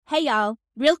Hey y'all,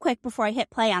 real quick before I hit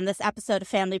play on this episode of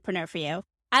Familypreneur for you,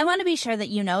 I want to be sure that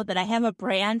you know that I have a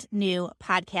brand new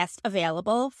podcast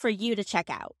available for you to check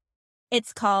out.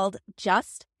 It's called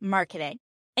Just Marketing,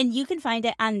 and you can find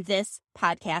it on this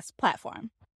podcast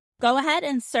platform. Go ahead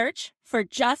and search for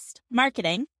Just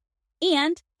Marketing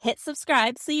and hit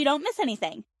subscribe so you don't miss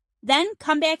anything. Then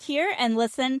come back here and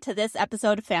listen to this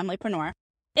episode of Familypreneur.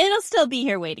 It'll still be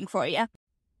here waiting for you.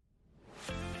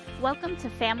 Welcome to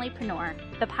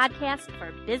Familypreneur, the podcast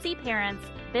for busy parents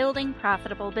building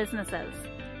profitable businesses.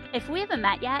 If we haven't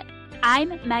met yet,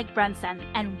 I'm Meg Brunson,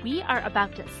 and we are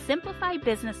about to simplify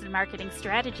business and marketing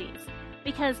strategies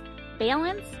because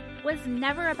balance was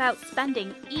never about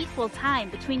spending equal time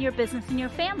between your business and your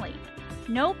family.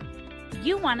 Nope,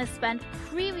 you want to spend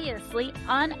previously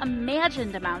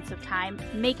unimagined amounts of time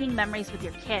making memories with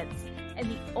your kids. And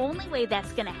the only way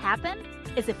that's going to happen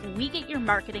is if we get your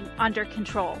marketing under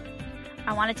control.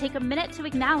 I want to take a minute to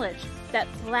acknowledge that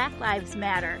Black Lives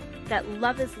Matter, that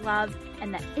love is love,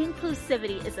 and that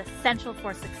inclusivity is essential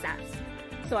for success.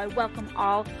 So I welcome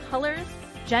all colors,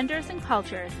 genders, and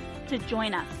cultures to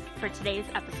join us for today's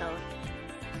episode.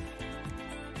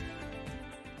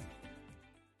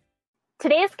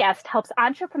 Today's guest helps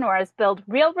entrepreneurs build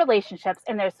real relationships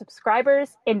in their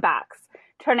subscribers' inbox,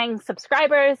 turning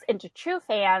subscribers into true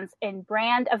fans and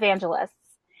brand evangelists.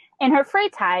 In her free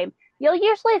time, you'll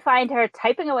usually find her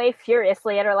typing away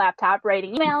furiously at her laptop,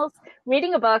 writing emails,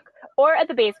 reading a book, or at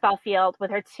the baseball field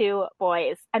with her two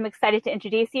boys. I'm excited to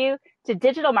introduce you to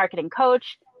digital marketing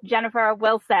coach, Jennifer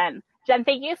Wilson. Jen,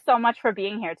 thank you so much for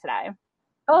being here today.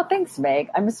 Oh, thanks, Meg.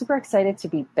 I'm super excited to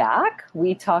be back.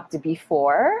 We talked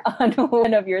before on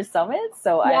one of your summits,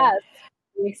 so yes. I'm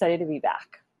really excited to be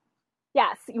back.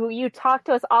 Yes, you talked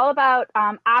to us all about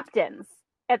opt-ins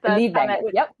at the lead magnets.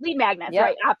 Lead magnets,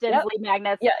 right? Opt-ins, lead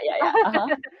magnets. Yeah.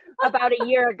 Uh-huh. About a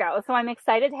year ago. So I'm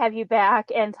excited to have you back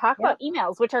and talk about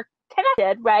emails, which are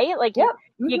connected, right? Like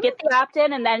you get the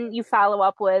opt-in and then you follow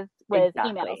up with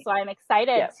emails. So I'm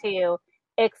excited to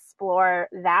explore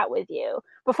that with you.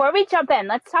 Before we jump in,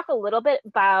 let's talk a little bit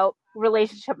about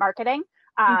relationship marketing,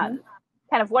 kind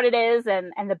of what it is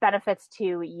and the benefits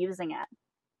to using it.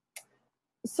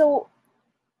 So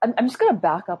I'm just going to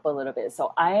back up a little bit.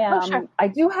 So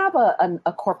I do have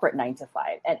a corporate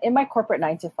 9-to-5, and in my corporate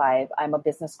 9-to-5, I'm a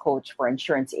business coach for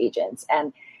insurance agents,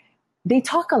 and they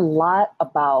talk a lot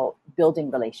about building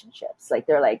relationships. Like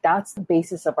they're like, that's the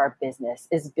basis of our business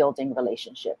is building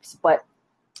relationships. But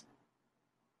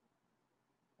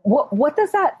what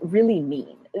does that really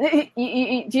mean? Do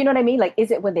you know what I mean? Like,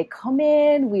 is it when they come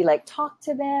in, we like talk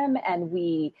to them and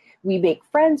we make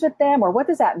friends with them, or what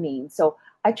does that mean? So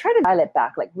I try to dial it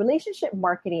back. Like relationship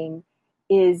marketing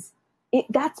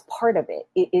that's part of it.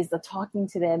 It is the talking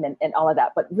to them and all of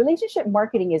that. But relationship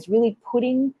marketing is really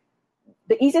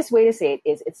the easiest way to say it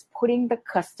is it's putting the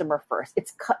customer first.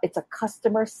 It's a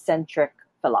customer centric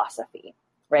philosophy,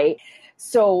 right?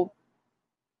 So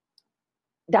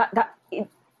that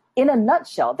in a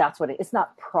nutshell, that's what it is. It's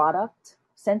not product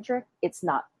centric. It's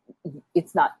not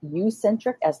you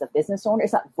centric as the business owner.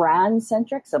 It's not brand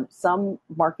centric. Some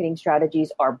marketing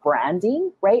strategies are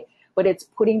branding, right? But it's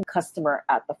putting customer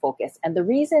at the focus. And the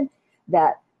reason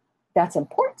that that's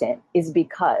important is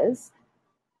because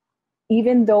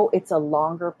even though it's a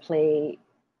longer play,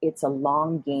 it's a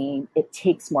long game, it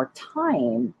takes more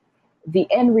time. The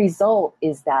end result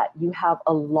is that you have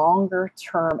a longer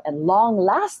term and long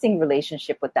lasting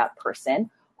relationship with that person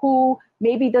who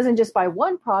maybe doesn't just buy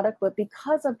one product, but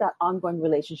because of that ongoing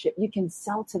relationship, you can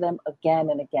sell to them again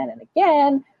and again and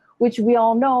again, which we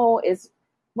all know is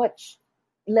it's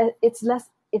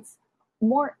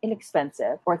more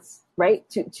inexpensive, or it's right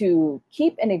to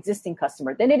keep an existing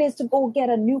customer than it is to go get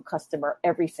a new customer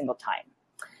every single time.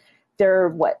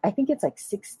 They're I think it's like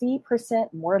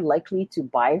 60% more likely to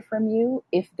buy from you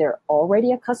if they're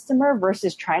already a customer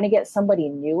versus trying to get somebody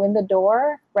new in the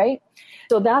door, right?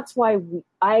 So that's why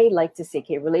I like to say,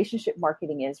 okay, relationship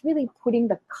marketing is really putting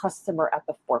the customer at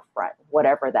the forefront,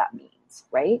 whatever that means,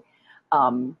 right?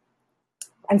 And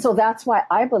so that's why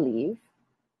I believe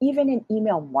even in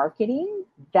email marketing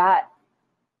that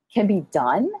can be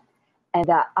done. And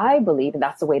that I believe, and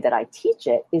that's the way that I teach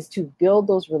it, is to build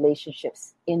those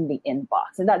relationships in the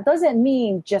inbox. And that doesn't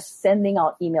mean just sending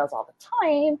out emails all the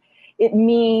time. It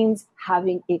means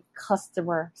having a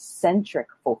customer-centric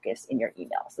focus in your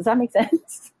emails. Does that make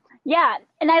sense? Yeah.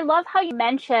 And I love how you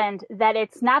mentioned that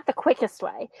it's not the quickest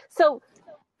way. So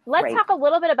let's talk a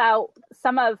little bit about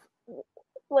some of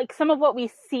what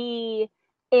we see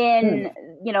in,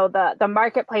 the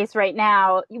marketplace right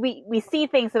now. We see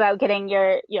things about getting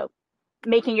your,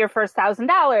 making your first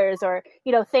 $1,000 or,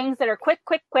 you know, things that are quick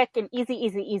and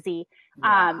easy.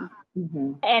 Yeah.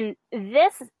 Mm-hmm. And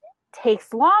this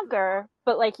takes longer,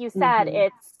 but like you said,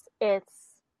 Mm-hmm.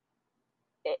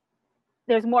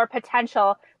 there's more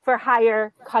potential for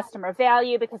higher customer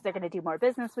value because they're going to do more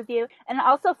business with you. And it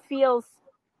also feels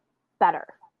better.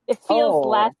 It feels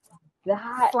less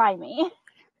slimy.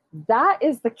 That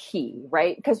is the key,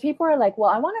 right? Because people are like, well,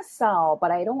 I want to sell,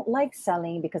 but I don't like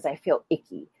selling because I feel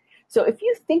icky. So if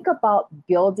you think about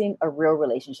building a real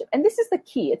relationship, and this is the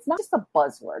key, it's not just a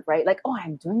buzzword, right? Like, oh,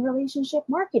 I'm doing relationship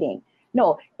marketing.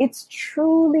 No, it's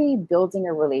truly building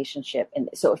a relationship. And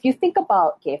so if you think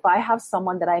about, okay, if I have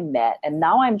someone that I met and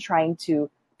now I'm trying to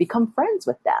become friends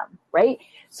with them, right?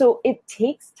 So it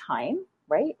takes time,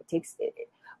 right?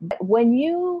 When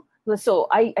you, so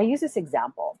I use this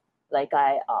example. Like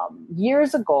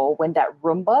years ago when that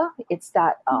Roomba, it's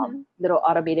that little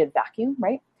automated vacuum,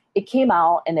 right? It came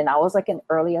out and then I was like an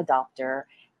early adopter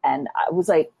and I was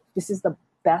like, this is the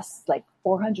best like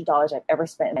 $400 I've ever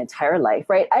spent in my entire life,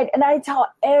 right? I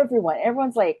tell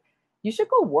everyone's like, you should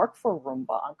go work for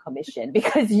Roomba on commission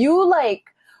because you like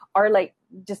are like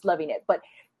just loving it. But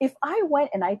if I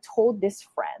went and I told this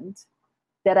friend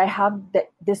that I have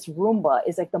that this Roomba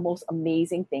is like the most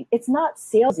amazing thing, it's not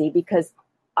salesy because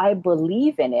I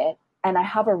believe in it and I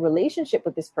have a relationship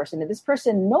with this person and this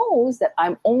person knows that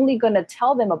I'm only going to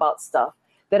tell them about stuff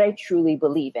that I truly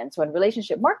believe in. So in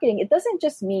relationship marketing, it doesn't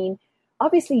just mean,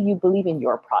 obviously you believe in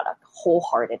your product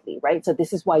wholeheartedly, right? So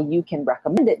this is why you can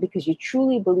recommend it because you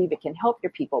truly believe it can help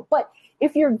your people. But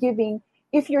if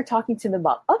you're talking to them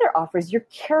about other offers, you're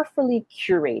carefully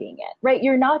curating it, right?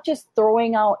 You're not just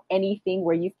throwing out anything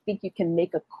where you think you can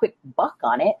make a quick buck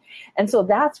on it. And so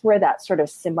that's where that sort of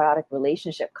symbiotic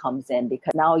relationship comes in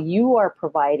because now you are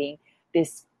providing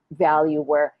this value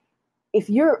where if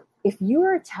you're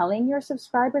telling your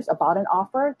subscribers about an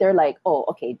offer, they're like, oh,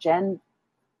 okay, Jen,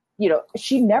 you know,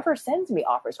 she never sends me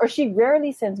offers or she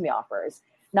rarely sends me offers.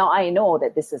 Now I know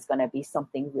that this is going to be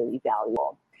something really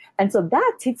valuable. And so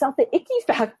that takes out the icky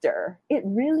factor. It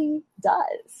really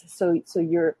does. So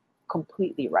you're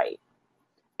completely right.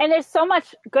 And there's so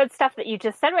much good stuff that you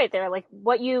just said right there. Like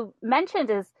what you mentioned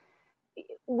is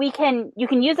you can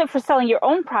use it for selling your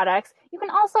own products. You can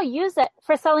also use it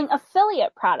for selling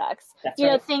affiliate products. That's you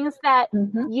right. know, things that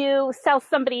you sell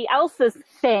somebody else's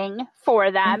thing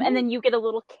for them and then you get a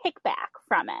little kickback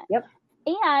from it. Yep.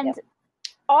 And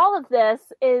all of this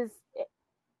is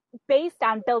based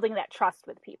on building that trust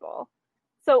with people.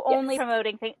 So only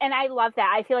promoting things. And I love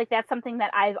that. I feel like that's something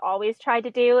that I've always tried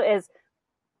to do is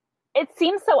it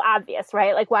seems so obvious,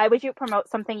 right? Like, why would you promote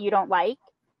something you don't like?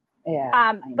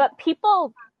 Yeah. But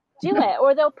people do it,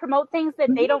 or they'll promote things that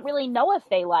they don't really know if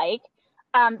they like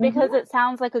because it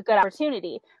sounds like a good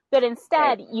opportunity. But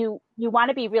instead, you want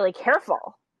to be really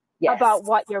careful about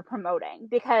what you're promoting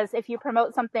because if you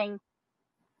promote something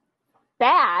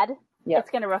bad,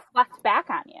 it's going to reflect back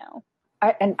on you.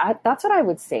 That's what I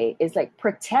would say is like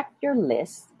protect your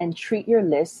list and treat your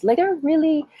list like they're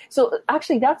really. So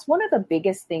actually, that's one of the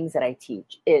biggest things that I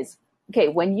teach is, okay,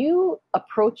 when you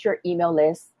approach your email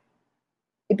list,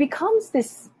 it becomes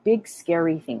this big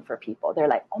scary thing for people. They're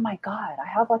like, oh my God, I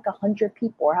have like 100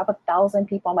 people or I have 1,000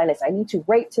 people on my list. I need to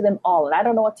write to them all and I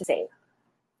don't know what to say.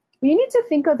 You need to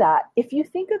think of that. If you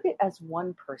think of it as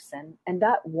one person and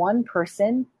that one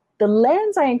person, the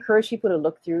lens I encourage people to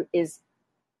look through is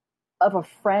of a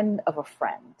friend of a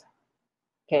friend.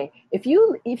 Okay. If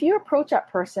you approach that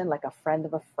person like a friend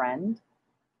of a friend,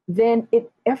 then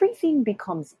everything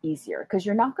becomes easier because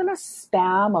you're not going to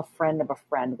spam a friend of a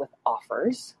friend with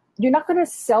offers. You're not going to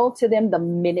sell to them the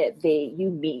minute you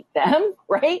meet them,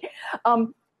 right?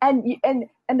 And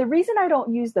the reason I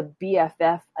don't use the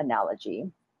BFF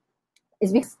analogy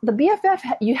is because the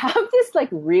BFF, you have this like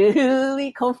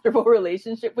really comfortable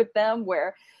relationship with them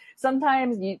where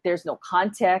sometimes there's no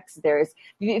context,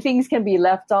 things can be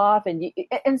left off.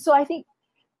 And so I think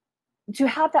to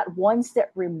have that one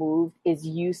step removed is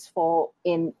useful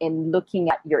in looking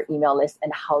at your email list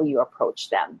and how you approach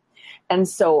them. And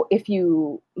so if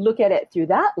you look at it through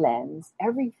that lens,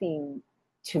 everything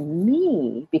to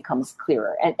me becomes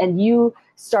clearer and you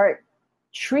start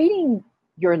treating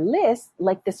your list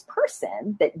like this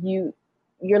person that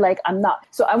you're like, I'm not.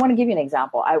 So I want to give you an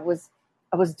example. I was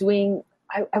doing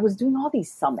all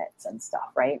these summits and stuff,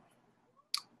 right?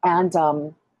 And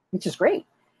which is great.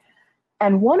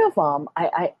 And one of them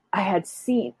I had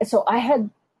seen, so I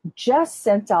had just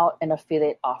sent out an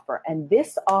affiliate offer. And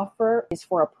this offer is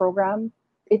for a program.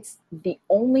 It's the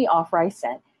only offer I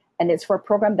sent. And it's for a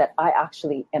program that I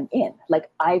actually am in. Like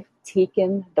I've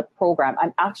taken the program.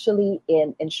 I'm actually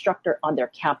an instructor on their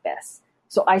campus.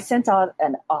 So I sent out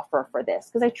an offer for this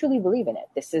because I truly believe in it.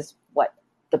 This is what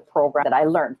the program that I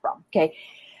learned from. Okay.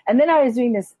 And then I was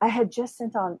doing this, I had just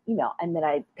sent out an email, and then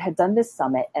I had done this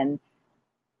summit, and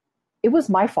it was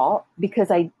my fault because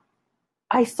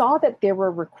I saw that there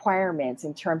were requirements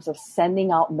in terms of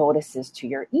sending out notices to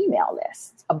your email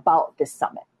list about this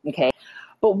summit. Okay.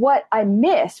 But what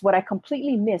I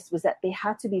completely missed was that they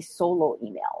had to be solo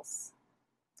emails.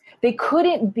 They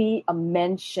couldn't be a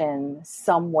mention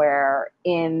somewhere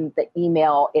in the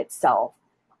email itself.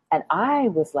 And I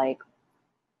was like,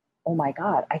 oh my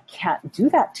God, I can't do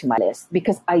that to my list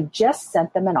because I just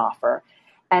sent them an offer.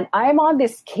 And I'm on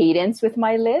this cadence with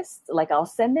my list. Like, I'll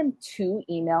send them 2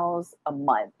 emails a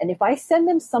month. And if I send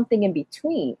them something in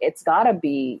between, it's got to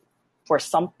be for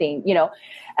something, you know.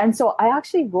 And so I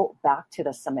actually wrote back to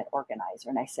the summit organizer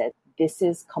and I said, this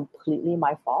is completely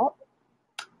my fault.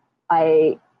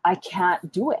 I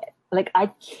can't do it. Like, I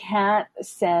can't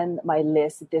send my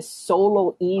list this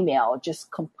solo email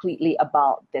just completely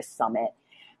about this summit.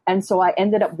 And so I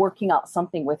ended up working out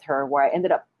something with her where I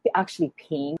ended up actually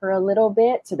paying her a little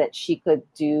bit so that she could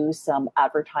do some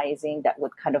advertising that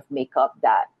would kind of make up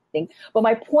that thing. But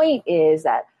my point is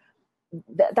that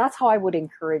that's how I would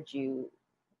encourage you,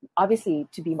 obviously,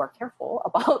 to be more careful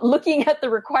about looking at the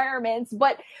requirements,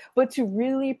 but to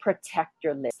really protect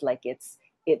your list. Like, it's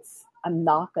I'm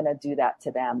not going to do that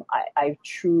to them. I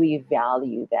truly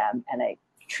value them and I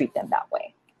treat them that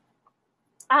way.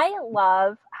 I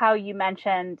love how you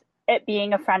mentioned it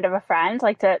being a friend of a friend,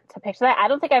 like to picture that. I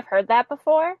don't think I've heard that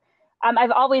before.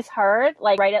 I've always heard,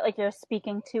 like, write it like you're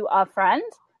speaking to a friend.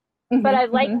 Mm-hmm, but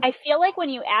I feel like when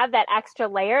you add that extra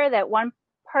layer that one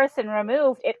person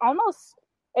removed, it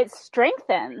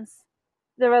strengthens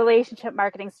the relationship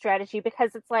marketing strategy,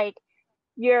 because it's like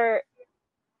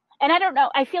and I don't know,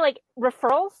 I feel like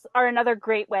referrals are another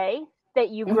great way that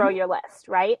you grow your list,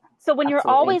 right? So when you're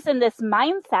always in this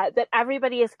mindset that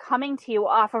everybody is coming to you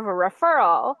off of a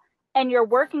referral and you're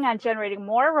working on generating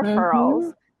more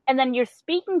referrals, and then you're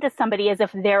speaking to somebody as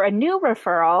if they're a new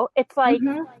referral, it's like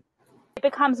it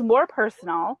becomes more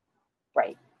personal.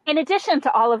 Right. In addition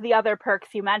to all of the other perks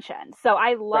you mentioned. So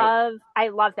I love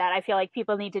that. I feel like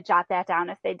people need to jot that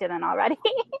down if they didn't already.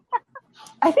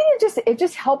 I think it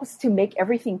just helps to make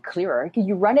everything clearer.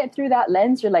 You run it through that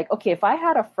lens. You're like, okay, if I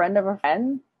had a friend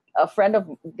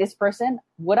of this person,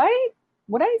 would I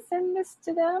send this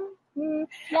to them?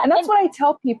 Yeah, and that's what I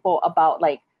tell people about,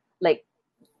 like,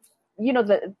 you know,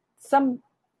 some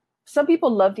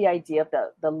people love the idea of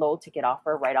the low ticket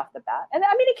offer right off the bat. And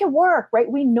I mean, it can work,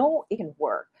 right? We know it can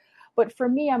work. But for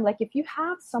me, I'm like, if you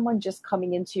have someone just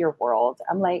coming into your world,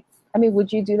 I'm like, I mean,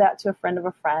 would you do that to a friend of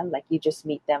a friend? Like, you just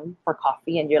meet them for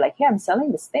coffee and you're like, hey, I'm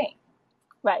selling this thing.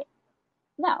 Right.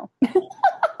 No. And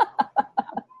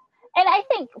I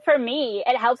think for me,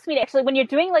 it helps me to actually, when you're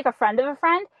doing like a friend of a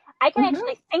friend, I can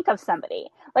actually think of somebody.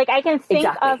 Like, I can think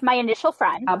of my initial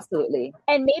friend. Absolutely.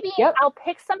 And maybe I'll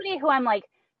pick somebody who I'm like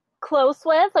close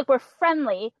with, like we're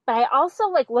friendly, but I also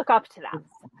like look up to them.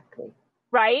 Exactly.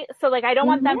 Right? So like, I don't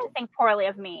want them to think poorly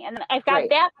of me. And I've got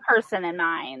that person in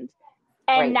mind.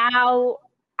 And now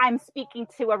I'm speaking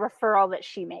to a referral that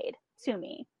she made to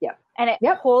me. Yep. And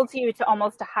it holds you to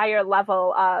almost a higher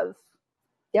level of.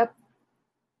 Yep.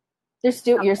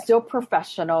 You're still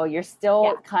professional. You're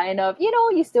still kind of, you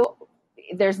know,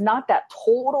 there's not that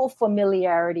total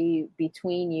familiarity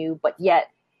between you, but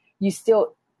yet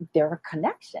they're a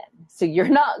connection. So you're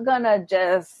not going to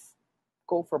just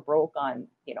go for broke on,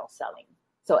 you know, selling.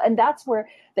 So, and that's where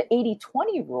the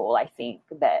 80-20 rule, I think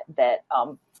that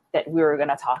we were going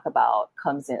to talk about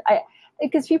comes in.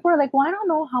 Because people are like, well, I don't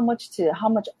know how much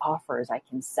offers I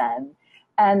can send.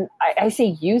 And I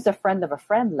say use a friend of a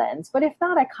friend lens, but if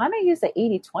not, I kind of use the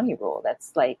 80-20 rule.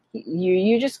 That's like,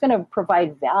 you're just going to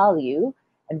provide value,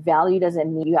 and value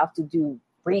doesn't mean you have to do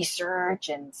research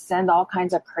and send all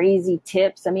kinds of crazy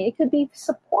tips. I mean, it could be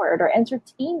support or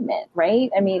entertainment,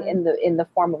 right? I mean, in the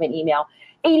form of an email.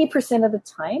 80% of the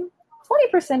time,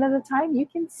 20% of the time, you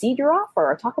can seed your offer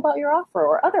or talk about your offer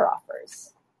or other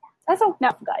offers. That's a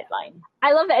guideline.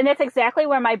 I love that. And that's exactly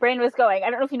where my brain was going.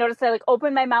 I don't know if you noticed, I like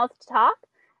opened my mouth to talk,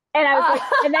 and I was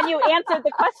like, and then you answered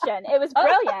the question. It was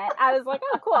brilliant. I was like,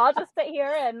 oh, cool. I'll just sit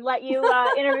here and let you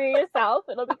interview yourself.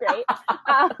 It'll be great.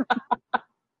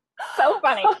 So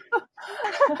funny.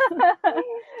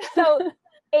 So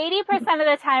 80% of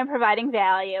the time providing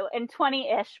value and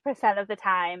 20-ish% of the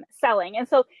time selling. And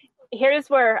so here's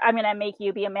where I'm going to make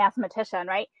you be a mathematician,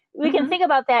 right? We can think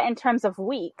about that in terms of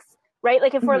weeks, right?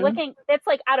 Like if we're looking, it's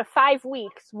like out of 5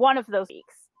 weeks, one of those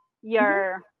weeks,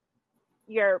 you're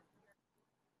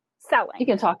selling. You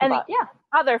can talk and about,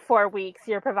 other 4 weeks,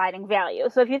 you're providing value.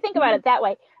 So if you think about it that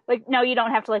way, like, no, you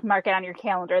don't have to like mark it on your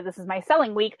calendar. This is my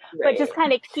selling week, Right. but just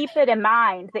kind of keep it in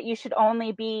mind that you should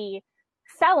only be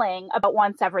selling about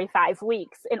once every 5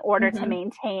 weeks in order to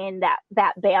maintain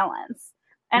that balance.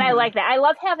 And I like that. I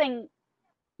love having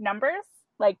numbers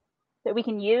like that we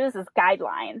can use as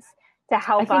guidelines to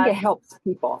help us. I think it helps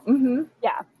people.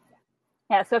 Yeah.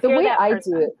 Yeah. So if The you're way that I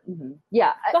person, do it,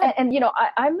 yeah. And, you know,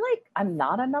 I'm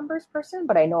not a numbers person,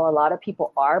 but I know a lot of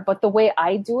people are. But the way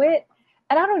I do it,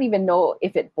 and I don't even know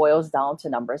if it boils down to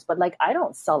numbers, but like I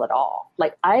don't sell at all.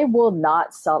 Like I will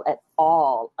not sell at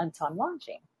all until I'm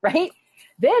launching, right?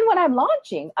 Then when I'm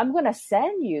launching, I'm going to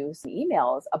send you some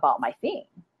emails about my thing,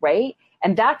 right?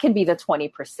 And that can be the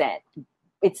 20%.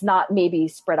 It's not maybe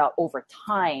spread out over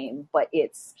time, but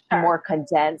it's more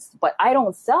condensed. But I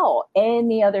don't sell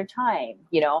any other time,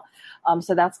 you know?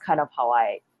 So that's kind of how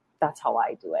I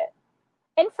do it.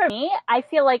 and for me, I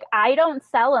feel like I don't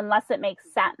sell unless it makes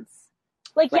sense.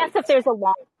 Like, yes, if there's a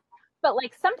long, but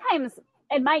like sometimes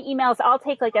in my emails, I'll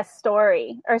take like a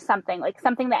story or something, like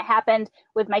something that happened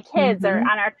with my kids or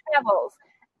on our travels.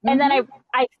 And then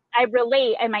I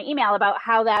relate in my email about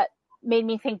how that made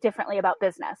me think differently about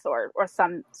business or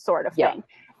some sort of thing.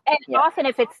 And often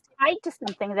if it's tied to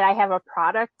something that I have a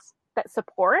product that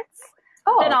supports,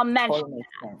 then I'll mention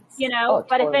that, you know,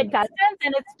 but if it doesn't,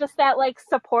 then it's just that like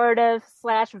supportive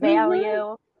 /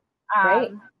 value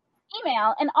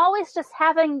email, and always just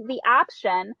having the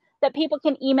option that people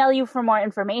can email you for more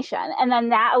information. And then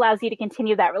that allows you to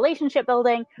continue that relationship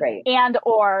building and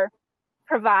or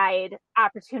provide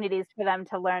opportunities for them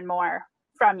to learn more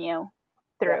from you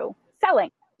through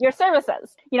selling your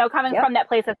services, you know, coming from that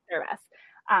place of service.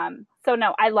 So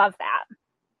no, I love that.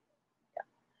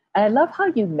 And I love how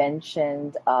you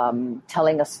mentioned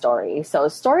telling a story. So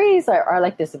stories are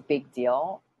like this big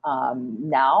deal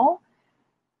now.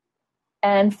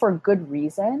 And for good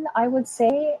reason, I would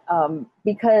say,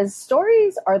 because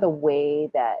stories are the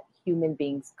way that human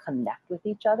beings connect with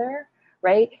each other,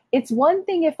 right? It's one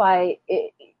thing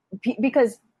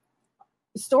because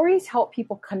stories help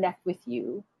people connect with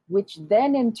you, which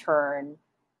then in turn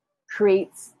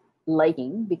creates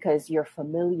liking because you're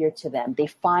familiar to them. They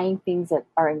find things that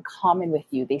are in common with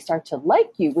you. They start to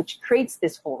like you, which creates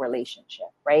this whole relationship,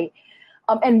 right?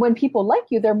 And when people like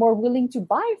you, they're more willing to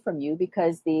buy from you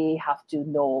because they have to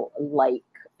know, like,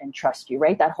 and trust you,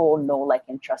 right? That whole know, like,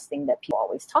 and trust thing that people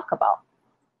always talk about.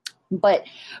 But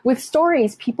with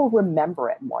stories, people remember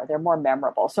it more. They're more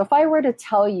memorable. So if I were to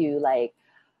tell you, like,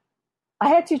 I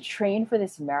had to train for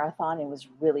this marathon, it was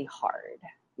really hard.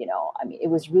 You know, I mean, it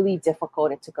was really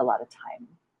difficult. It took a lot of time.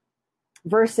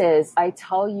 Versus I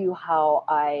tell you how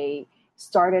I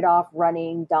started off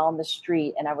running down the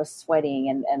street and I was sweating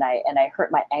and I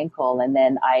hurt my ankle and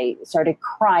then I started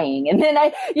crying and then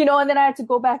I had to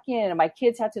go back in and my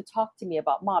kids had to talk to me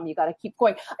about, Mom, you got to keep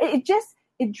going. It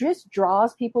just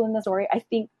draws people in the story. I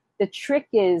think the trick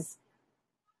is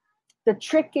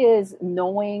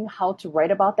knowing how to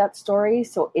write about that story.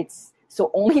 So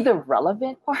only the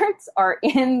relevant parts are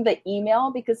in the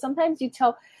email, because sometimes you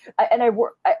tell, and I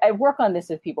work on this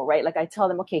with people, right? Like I tell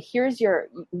them, okay, you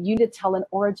need to tell an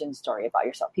origin story about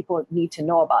yourself. People need to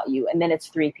know about you. And then it's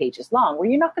 3 pages long, where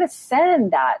you're not going to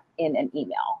send that in an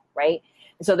email, right?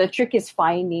 And so the trick is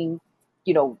finding,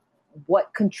 you know,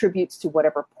 what contributes to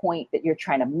whatever point that you're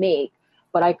trying to make.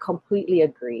 But I completely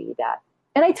agree that,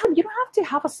 and I tell them, you don't have to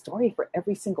have a story for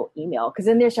every single email, because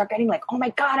then they start getting like, oh my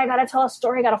God, I got to tell a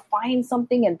story. I got to find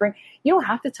something and bring. You don't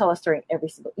have to tell a story in every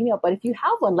single email. But if you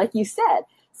have one, like you said,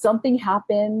 something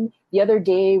happened the other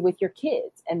day with your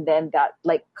kids, and then that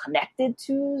like connected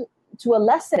to a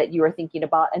lesson that you were thinking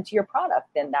about and to your product,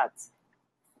 then that's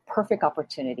perfect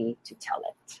opportunity to tell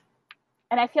it.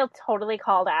 And I feel totally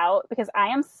called out because I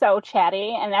am so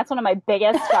chatty. And that's one of my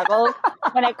biggest struggles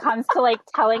when it comes to like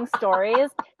telling stories,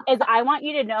 is I want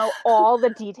you to know all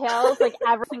the details, like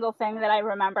every single thing that I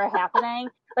remember happening,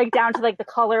 like down to like the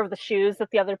color of the shoes that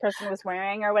the other person was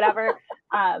wearing or whatever.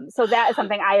 So that is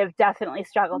something I have definitely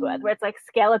struggled with, where it's like,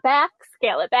 scale it back,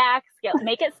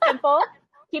 make it simple,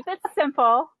 keep it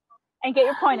simple, and get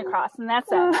your point across. And that's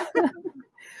it.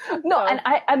 No, so.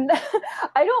 And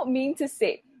I don't mean to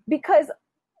say, because,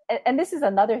 and this is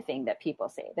another thing that people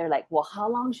say, they're like, well, how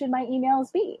long should my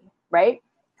emails be? Right.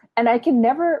 And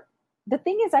the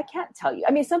thing is, I can't tell you.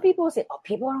 I mean, some people will say, oh,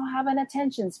 people don't have an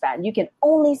attention span. You can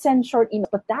only send short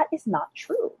emails, but that is not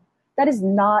true. That is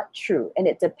not true. And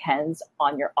it depends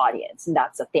on your audience. And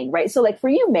that's the thing, right? So like for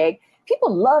you, Meg,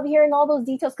 people love hearing all those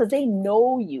details because they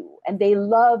know you and they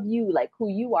love you, like who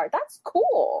you are. That's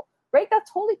cool, right?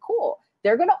 That's totally cool.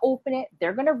 They're going to open it.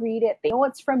 They're going to read it. They know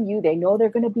it's from you. They know they're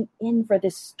going to be in for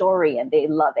this story and they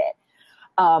love it.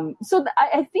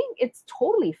 I think it's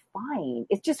totally fine.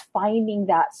 It's just finding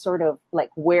that sort of like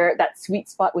where that sweet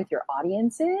spot with your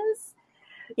audience is.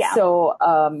 Yeah.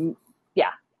 So,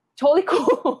 yeah, totally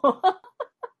cool.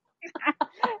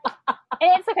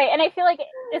 And it's okay. And I feel like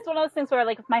it's one of those things where,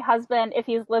 like, if my husband, if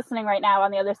he's listening right now on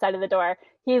the other side of the door,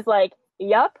 he's like,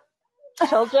 yup,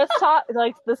 she'll just talk.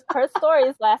 Like, her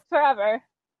stories last forever.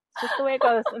 It's just the way it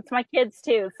goes. It's my kids,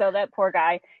 too. So that poor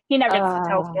guy, he never gets to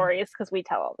tell stories because we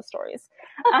tell all the stories.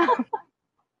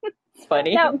 It's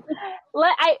funny. So,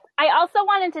 I also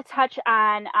wanted to touch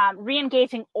on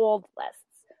re-engaging old lists.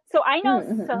 So I know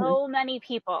so many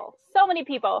people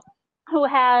who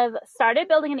have started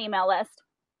building an email list.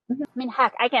 I mean,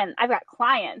 heck, I've got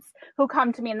clients who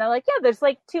come to me and they're like, yeah, there's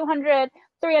like 200,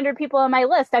 300 people on my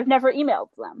list. I've never emailed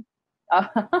them.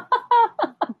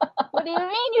 What do you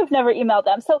mean you've never emailed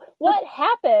them? So what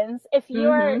happens if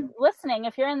you're listening,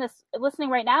 if you're listening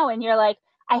right now and you're like,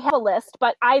 I have a list,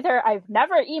 but either I've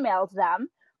never emailed them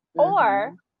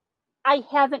or I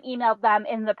haven't emailed them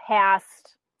in the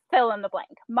past, fill in the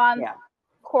blank, month,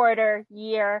 quarter,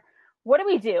 year. What do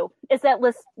we do? Is that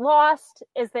list lost?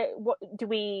 Do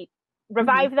we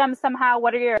revive them somehow?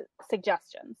 What are your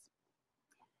suggestions?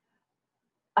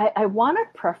 I want to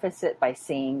preface it by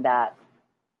saying that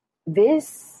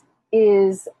this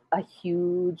is a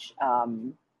huge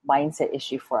mindset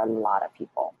issue for a lot of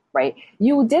people, right?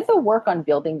 You did the work on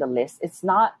building the list. It's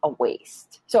not a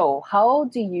waste. So how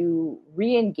do you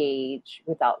re-engage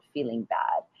without feeling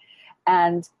bad?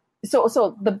 And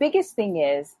so the biggest thing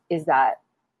is that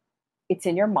it's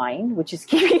in your mind, which is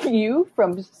keeping you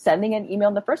from sending an email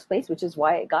in the first place, which is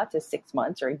why it got to 6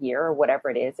 months or a year or whatever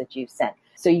it is that you've sent.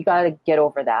 So you got to get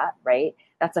over that, right?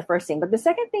 That's the first thing. But the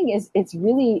second thing is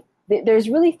there's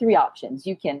really 3 options.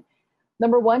 You can,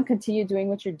 number 1, continue doing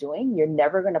what you're doing. You're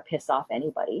never going to piss off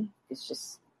anybody.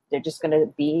 They're just going to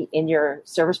be in your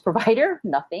service provider,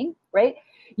 nothing, right?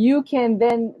 You can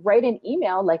then write an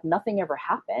email like nothing ever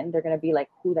happened. They're going to be like,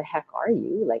 who the heck are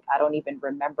you? Like, I don't even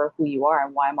remember who you are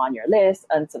and why I'm on your list,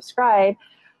 unsubscribe.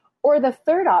 Or the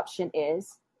third option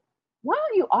is, why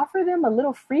don't you offer them a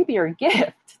little freebie or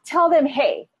gift? Tell them,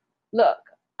 hey, look,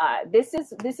 this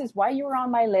is why you were on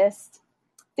my list.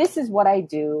 This is what I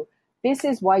do. This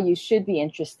is why you should be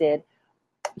interested.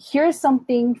 Here's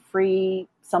something free,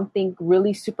 something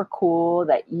really super cool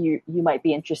that you might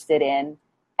be interested in.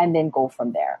 And then go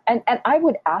from there. And I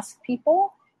would ask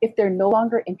people if they're no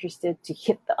longer interested to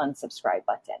hit the unsubscribe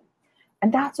button.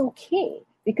 And that's okay,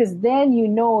 because then you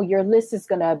know your list is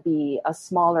going to be a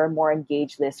smaller, more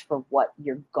engaged list for what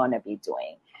you're going to be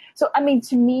doing. So, I mean,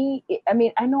 to me,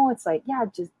 I know it's like,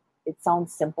 it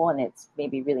sounds simple and it's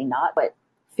maybe really not, but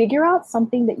figure out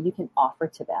something that you can offer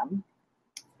to them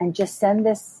and just send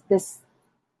this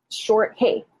short,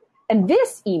 hey, and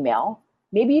this email,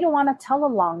 maybe you don't want to tell a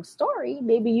long story.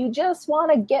 Maybe you just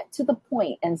want to get to the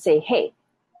point and say, hey,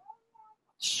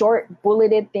 short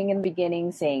bulleted thing in the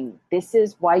beginning saying, this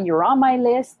is why you're on my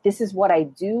list. This is what I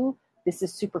do. This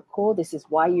is super cool. This is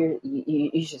why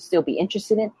you should still be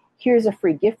interested in. Here's a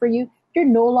free gift for you. If you're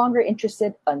no longer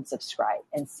interested, unsubscribe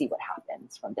and see what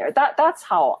happens from there. That's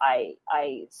how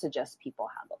I suggest people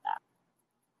handle that.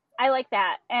 I like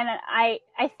that. And I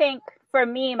think for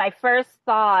me, my first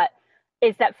thought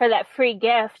is that for that free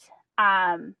gift,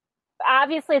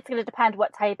 obviously it's going to depend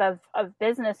what type of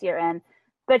business you're in,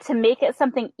 but to make it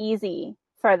something easy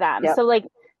for them. Yep. So like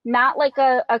not like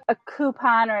a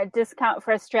coupon or a discount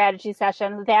for a strategy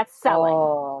session, that's selling.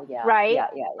 Oh, yeah. Right? Yeah,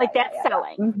 like that's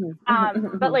selling.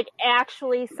 But like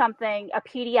actually something, a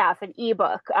PDF, an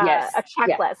ebook, a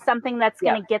checklist, something that's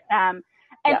going to get them.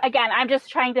 And again, I'm just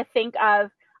trying to think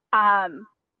of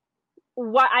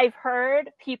what I've heard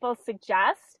people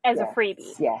suggest as a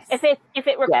freebie. Yes. If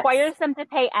it requires them to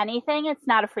pay anything, it's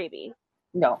not a freebie.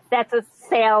 No. That's a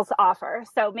sales offer.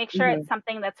 So make sure it's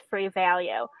something that's free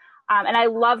value. And I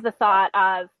love the thought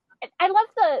of, I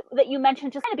love that you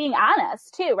mentioned just kind of being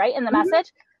honest too, right? In the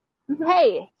message.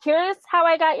 Hey, here's how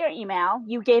I got your email.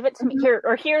 You gave it to me here,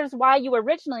 or here's why you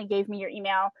originally gave me your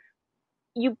email.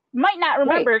 You might not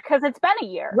remember because it's been a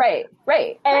year. Right.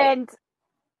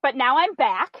 But now I'm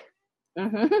back.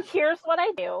 Here's what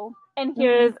I do. And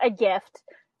here's a gift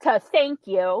to thank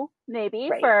you maybe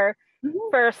for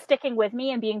sticking with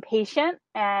me and being patient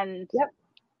and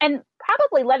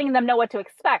probably letting them know what to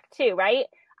expect too, right?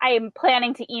 I am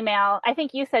planning to email. I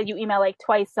think you said you email like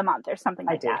twice a month or something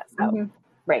like that. So.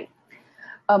 Right.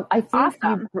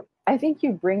 I think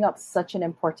you bring up such an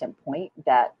important point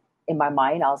that in my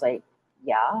mind, I was like,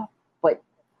 yeah, but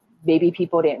maybe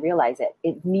people didn't realize it.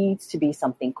 It needs to be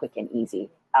something quick and easy.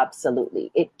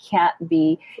 Absolutely. It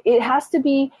has to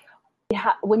be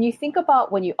when you think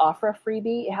about when you offer a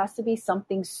freebie, it has to be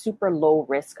something super low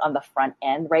risk on the front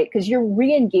end, right? Because you're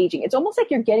re-engaging. It's almost like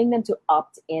you're getting them to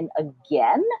opt in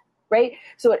again, right?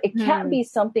 So it can't be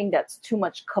something that's too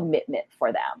much commitment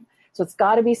for them. So it's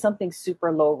got to be something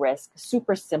super low risk,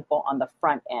 super simple on the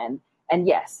front end. And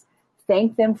yes,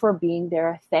 thank them for being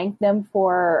there. Thank them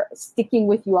for sticking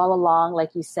with you all along,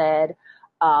 like you said.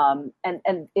 And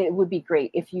it would be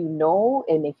great if you know,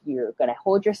 and if you're going to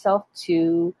hold yourself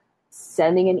to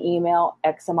sending an email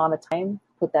X amount of time,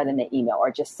 put that in the email, or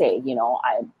just say, you know,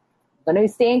 I'm going to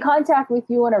stay in contact with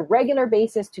you on a regular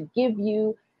basis to give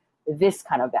you this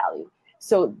kind of value.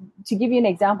 So to give you an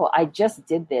example, I just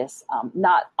did this,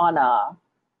 not on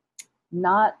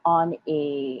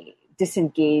a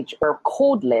disengage or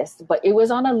cold list, but it was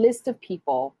on a list of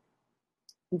people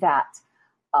that,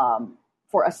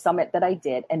 for a summit that I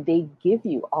did, and they give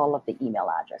you all of the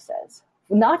email addresses.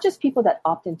 Not just people that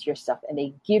opt into your stuff, and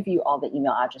they give you all the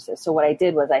email addresses. So what I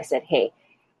did was I said, hey,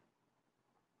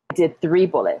 I did 3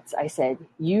 bullets. I said,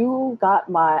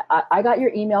 I got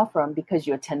your email from because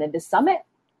you attended the summit.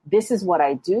 This is what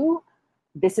I do.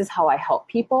 This is how I help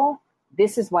people.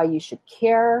 This is why you should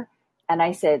care. And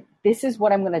I said, this is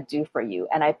what I'm going to do for you.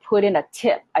 And I put in a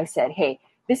tip. I said, hey,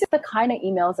 this is the kind of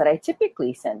emails that I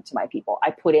typically send to my people.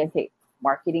 I put in, hey,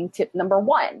 marketing tip number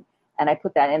 1. And I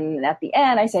put that in, and at the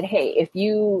end, I said, hey, if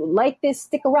you like this,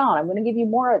 stick around. I'm going to give you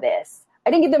more of this. I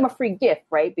didn't give them a free gift,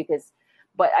 right?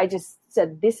 But I just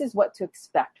said, this is what to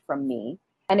expect from me.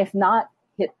 And if not,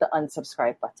 hit the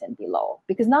unsubscribe button below,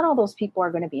 because not all those people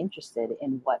are going to be interested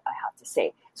in what I have to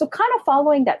say. So kind of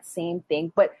following that same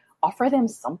thing, but offer them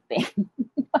something.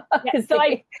 Yeah, so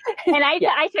I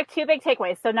took 2 big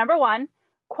takeaways. So number 1,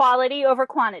 quality over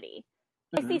quantity.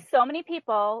 I see so many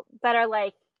people that are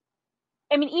like,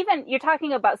 I mean, even you're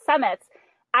talking about summits.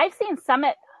 I've seen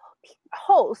summit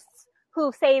hosts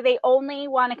who say they only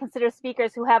want to consider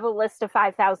speakers who have a list of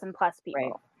 5,000 plus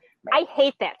people. Right. I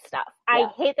hate that stuff. Yeah. I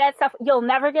hate that stuff. You'll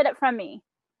never get it from me.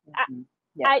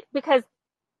 Because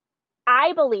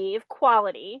I believe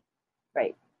quality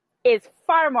is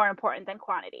far more important than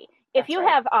quantity. If you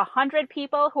have 100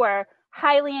 people who are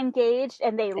highly engaged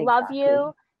and they love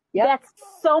you, that's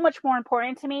so much more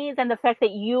important to me than the fact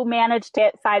that you managed to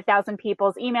get 5,000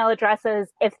 people's email addresses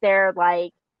if they're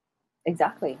like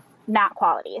not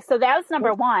quality. So that was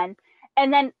number 1.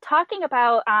 And then talking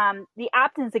about the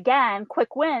opt-ins again,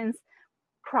 quick wins,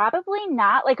 probably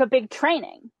not like a big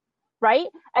training, right?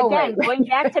 Again, going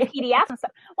back to PDFs and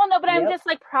stuff. Well, no, but I'm just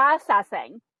like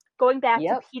processing, going back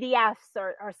to PDFs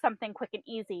or something quick and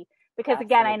easy. Because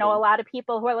again, I know a lot of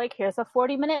people who are like, here's a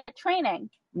 40-minute training.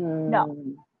 No,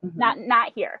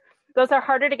 not here. Those are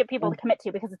harder to get people to commit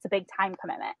to because it's a big time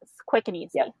commitment. It's quick and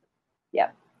easy.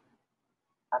 Yep.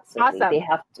 Absolutely. Awesome. They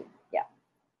have to.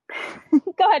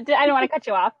 Go ahead. I don't want to cut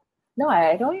you off. No,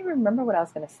 I don't even remember what I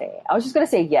was going to say. I was just going to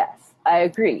say yes. I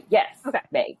agree. Yes. Okay.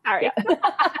 Meg. All right. Yeah. And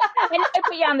I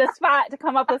put you on the spot to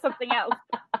come up with something else.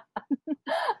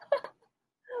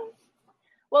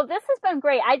 Well, this has been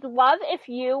great. I'd love if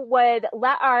you would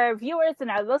let our viewers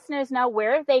and our listeners know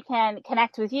where they can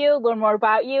connect with you, learn more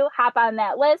about you, hop on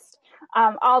that list,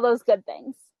 all those good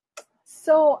things.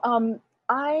 So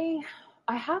I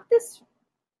have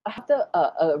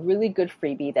a really good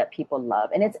freebie that people love,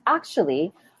 and it's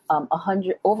actually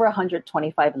over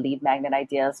 125 lead magnet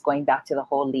ideas, going back to the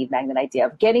whole lead magnet idea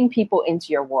of getting people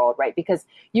into your world, right? Because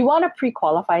you want to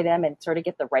pre-qualify them and sort of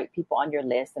get the right people on your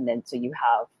list, and then so you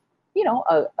have, you know,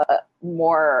 a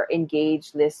more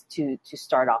engaged list to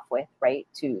start off with, right?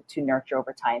 To nurture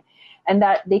over time, and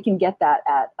that they can get that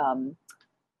at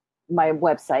my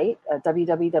website,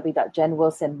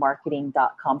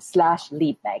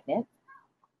 www.jenwilsonmarketing.com/lead magnet.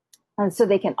 And so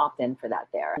they can opt in for that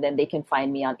there. And then they can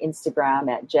find me on Instagram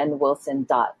at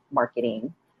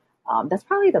jenwilson.marketing. That's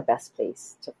probably the best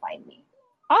place to find me.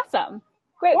 Awesome.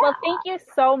 Great. Yeah. Well, thank you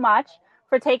so much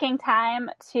for taking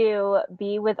time to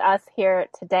be with us here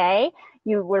today.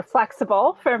 You were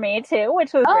flexible for me too,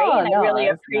 which was great. And I really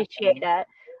appreciate it.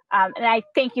 And I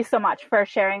thank you so much for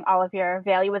sharing all of your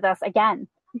value with us again.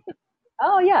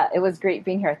 Oh, yeah. It was great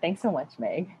being here. Thanks so much,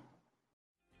 Meg.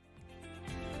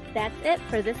 That's it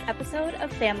for this episode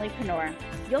of Familypreneur.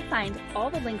 You'll find all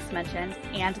the links mentioned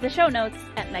and the show notes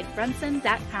at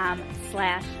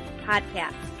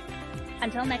megbrunson.com/podcast.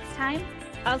 Until next time,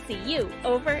 I'll see you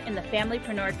over in the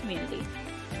Familypreneur community.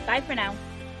 Bye for now.